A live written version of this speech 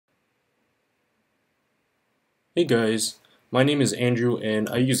Hey guys, my name is Andrew and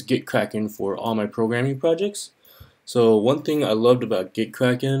I use GitKraken for all my programming projects. So one thing I loved about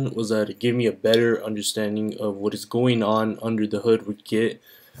GitKraken was that it gave me a better understanding of what is going on under the hood with Git.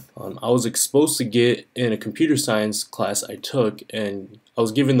 I was exposed to Git in a computer science class I took, and I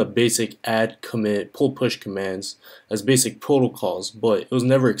was given the basic add, commit, pull, push commands as basic protocols, but it was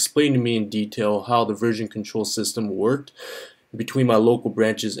never explained to me in detail how the version control system worked between my local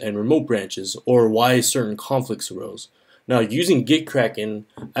branches and remote branches, or why certain conflicts arose. Now, using GitKraken,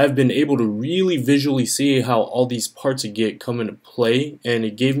 I've been able to really visually see how all these parts of Git come into play, and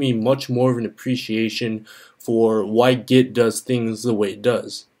it gave me much more of an appreciation for why Git does things the way it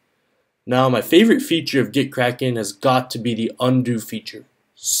does. Now, my favorite feature of GitKraken has got to be the undo feature.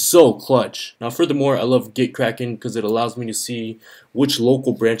 So clutch. Now, furthermore, I love GitKraken because it allows me to see which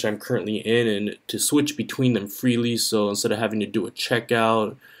local branch I'm currently in and to switch between them freely. So instead of having to do a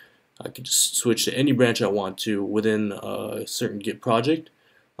checkout, I can just switch to any branch I want to within a certain Git project.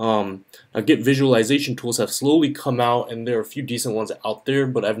 Now, Git visualization tools have slowly come out, and there are a few decent ones out there,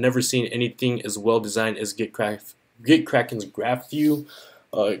 but I've never seen anything as well designed as GitKraken's graph view.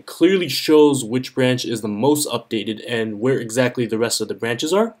 It clearly shows which branch is the most updated and where exactly the rest of the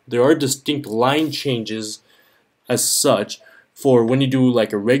branches are. There are distinct line changes as such for when you do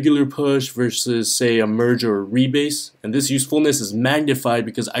like a regular push versus say a merge or a rebase, and this usefulness is magnified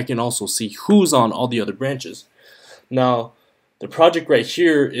because I can also see who's on all the other branches. Now, the project right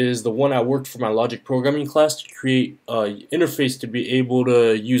here is the one I worked for my logic programming class to create an interface to be able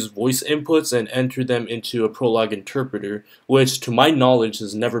to use voice inputs and enter them into a Prolog interpreter, which to my knowledge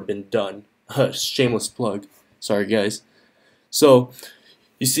has never been done. Shameless plug. Sorry guys. So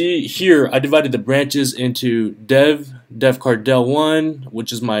you see here I divided the branches into dev cardell 1,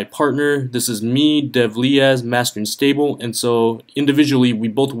 which is my partner. This is me, dev liaz, master and stable, and so individually we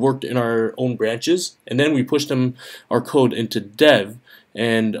both worked in our own branches, and then we pushed our code into dev,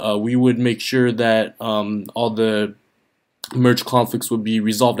 and we would make sure that all the merge conflicts would be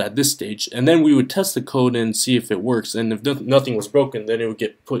resolved at this stage, and then we would test the code and see if it works, and if nothing was broken, then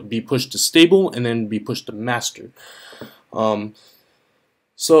it would be pushed to stable and then be pushed to master.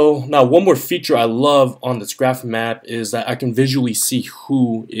 So now one more feature I love on this graph map is that I can visually see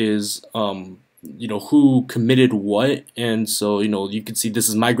who is who committed what, and so you can see this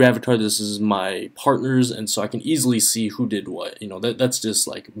is my gravatar, this is my partners, and so I can easily see who did what. That's just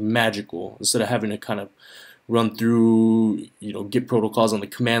like magical. Instead of having to kind of run through Git protocols on the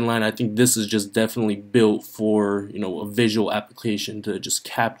command line, I think this is just definitely built for a visual application to just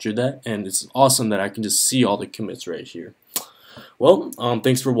capture that, and it's awesome that I can just see all the commits right here. Well,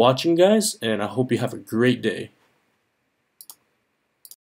 thanks for watching guys, and I hope you have a great day.